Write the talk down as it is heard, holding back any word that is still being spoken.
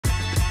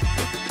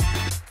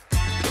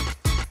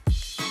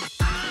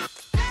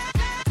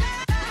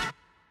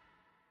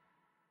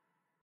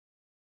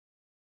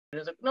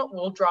he's like, no,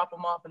 we'll drop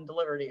them off and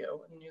deliver to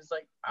you. And he's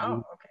like,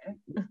 oh, okay.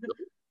 Thank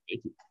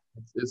you.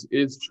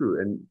 It's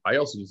true. And I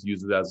also just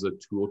use it as a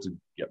tool to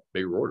get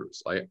bigger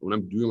orders. When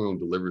I'm doing my own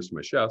deliveries to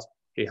my chefs,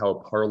 hey, how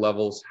are par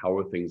levels? How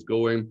are things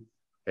going?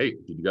 Hey,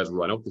 did you guys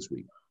run out this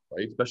week?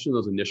 Right? Especially in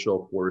those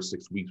initial 4 to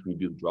 6 weeks when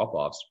you do the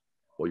drop-offs,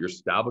 well, you're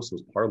established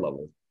those par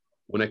levels.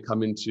 When I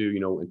come into,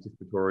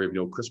 anticipatory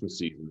of, Christmas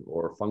season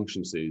or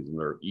function season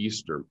or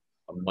Easter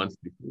a month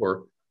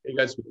before, hey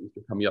guys,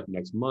 Easter coming up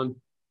next month.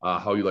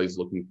 How you guys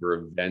looking for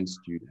events?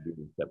 Do you do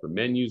separate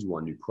menus? You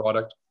want a new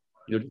product?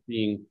 Just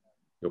being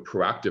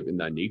proactive in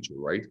that nature,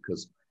 right?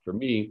 Because for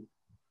me,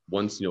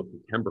 once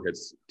September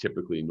hits,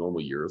 typically in normal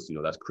years,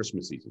 that's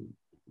Christmas season,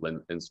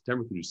 and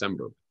September through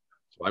December.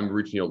 So I'm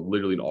reaching out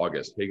literally in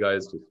August. Hey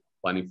guys, just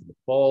planning for the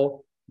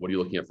fall. What are you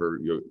looking at for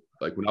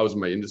like when I was in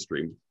my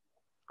industry?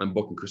 I'm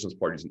booking Christmas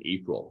parties in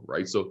April,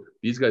 right? So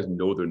these guys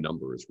know their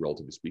numbers,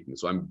 relatively speaking.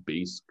 So I'm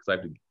based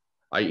because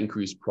I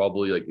increased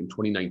probably like in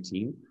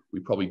 2019, we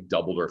probably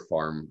doubled our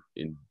farm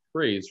in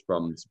trays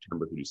from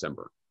September through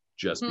December,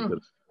 just because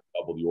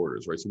double the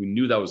orders, right? So we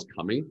knew that was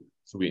coming.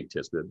 So we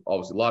anticipated.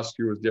 Obviously last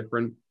year was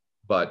different,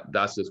 but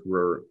that's just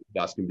where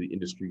that's going to be the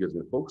industry you guys are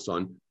going to focus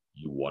on.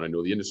 You want to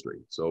know the industry.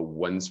 So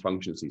when's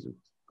function season?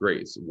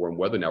 Great. It's warm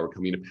weather. Now we're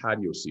coming into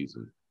patio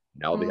season.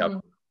 Now they have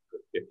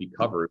 50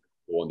 covered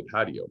go on the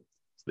patio.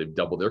 So they've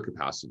doubled their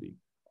capacity.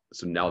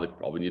 So now they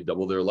probably need to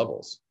double their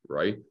levels,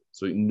 right?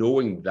 So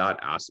knowing that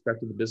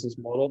aspect of the business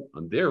model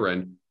on their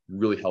end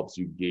really helps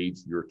you gauge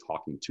your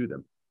talking to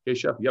them. Hey,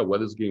 chef, yeah,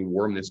 weather's getting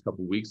warm this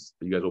couple of weeks.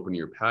 Are you guys opening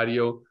your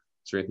patio?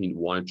 Is there anything you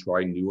want to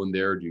try new in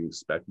there? Do you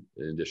expect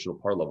an additional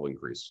par level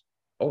increase?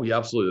 Oh, yeah,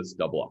 absolutely. Let's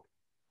double up.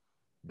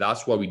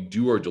 That's why we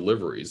do our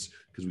deliveries,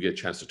 because we get a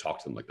chance to talk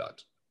to them like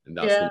that. And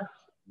that's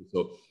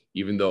so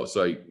even though,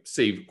 so I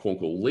save quote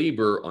unquote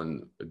labor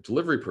on a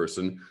delivery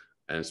person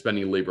and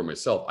spending labor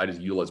myself, I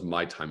just utilize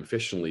my time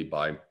efficiently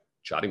by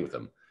chatting with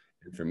them.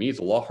 And for me, it's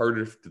a lot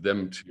harder for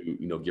them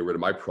to, get rid of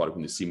my product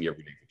when they see me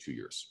every day for 2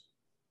 years.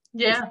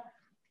 Yeah.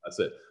 That's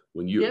it.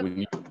 When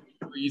you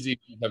easy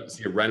to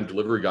see a random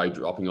delivery guy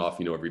dropping off,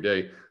 every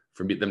day.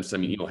 For me, them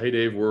sending me, hey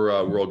Dave, we're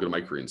all good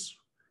at Microgreens.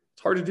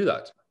 It's hard to do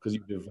that because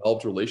you've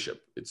developed a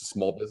relationship. It's a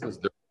small business,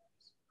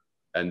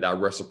 and that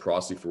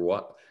reciprocity for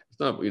what? It's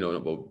not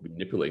about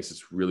manipulating.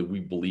 It's really we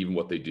believe in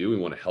what they do. We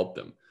want to help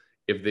them.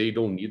 If they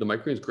don't need the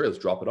Microgreens, great. Let's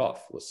drop it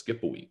off. Let's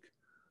skip a week,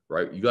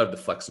 right? You got to have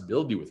the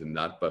flexibility within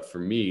that. But for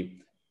me,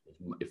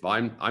 if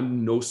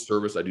I'm no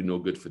service, I do no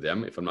good for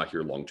them if I'm not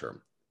here long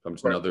term. If I'm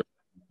just another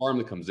farm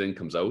that comes in,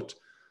 comes out,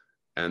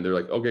 and they're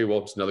like, okay, well,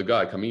 it's another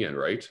guy coming in,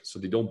 right? So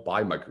they don't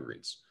buy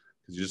Microgreens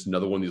because you're just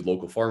another one of these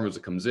local farmers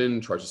that comes in,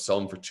 tries to sell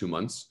them for 2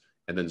 months,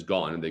 and then it's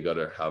gone, and then they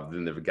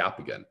have a gap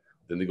again.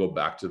 Then they go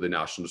back to the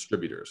national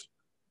distributors,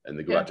 and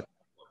they go back to,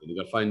 and they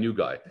got to find a new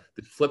guy.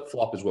 The flip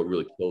flop is what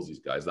really kills these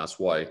guys. That's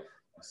why I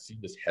see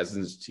this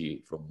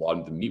hesitancy for a lot of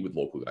them to meet with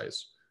local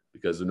guys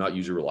because they're not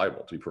usually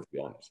reliable, to be perfectly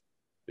honest.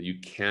 But you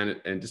can,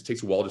 and it just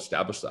takes a while to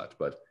establish that.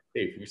 But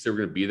hey, if we say we're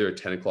going to be there at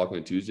 10 o'clock on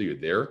a Tuesday, you're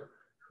there,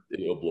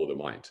 then it'll blow their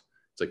mind.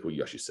 It's like, well,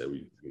 you actually said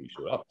we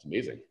showed up. It's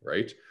amazing,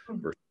 right?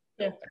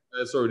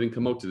 Sorry, we didn't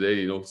come out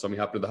today. Something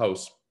happened to the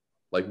house.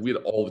 Like we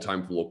had all the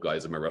time from local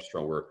guys in my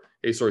restaurant where,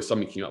 hey, sorry,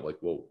 something came up. Like,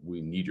 well,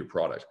 we need your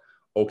product.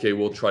 Okay,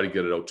 we'll try to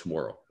get it out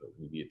tomorrow.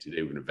 We need it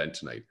today. We're going to event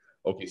tonight.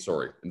 Okay,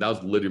 sorry. And that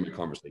was literally my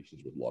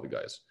conversations with a lot of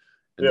guys.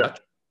 And that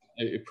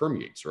it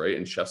permeates, right?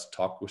 And chefs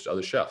talk with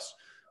other chefs.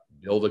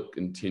 Build a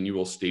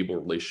continual, stable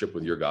relationship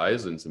with your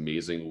guys, and it's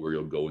amazing where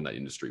you'll go in that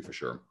industry for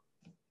sure.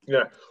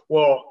 Yeah.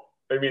 Well,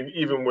 I mean,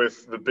 even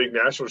with the big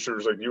national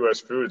distributors like U.S.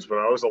 Foods, when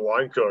I was a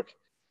line cook,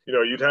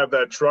 you'd have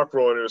that truck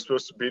rolling. It was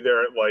supposed to be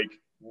there at like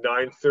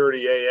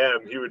 9:30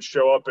 a.m. He would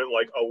show up at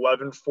like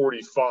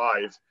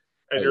 11:45,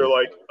 and you're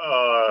like,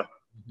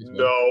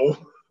 no.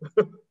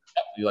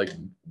 You're like,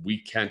 we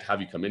can't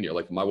have you come in here.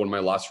 Like one of my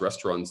last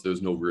restaurants,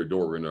 there's no rear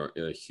door. We're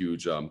in a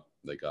huge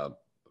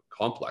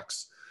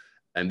complex,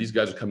 and these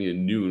guys are coming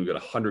in noon. We got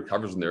 100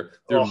 covers in there.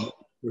 They're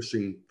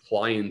pushing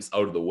clients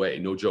out of the way.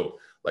 No joke.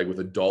 Like with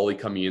a dolly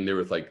coming in there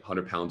with like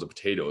 100 pounds of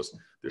potatoes.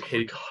 They're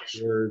hitting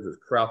chairs, there's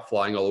crap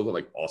flying all over.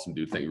 Like, awesome,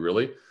 dude. Thank you,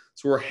 really.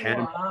 So we're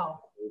handing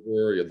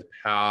over the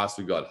pass.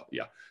 We got,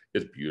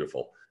 it's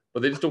beautiful.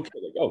 But they just don't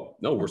care. Like, oh,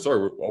 no, we're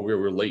sorry.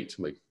 We're late.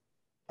 I'm like,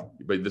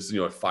 but this is, a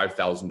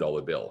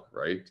 $5,000 bill,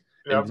 right?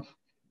 Yep. And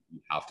you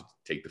have to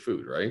take the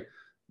food, right?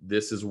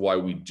 This is why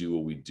we do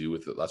what we do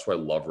with it. That's why I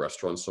love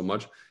restaurants so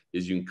much,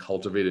 is you can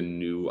cultivate a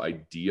new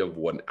idea of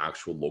what an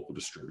actual local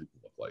distributor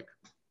can look like.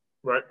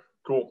 Right.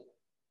 Cool.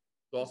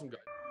 Awesome, guys.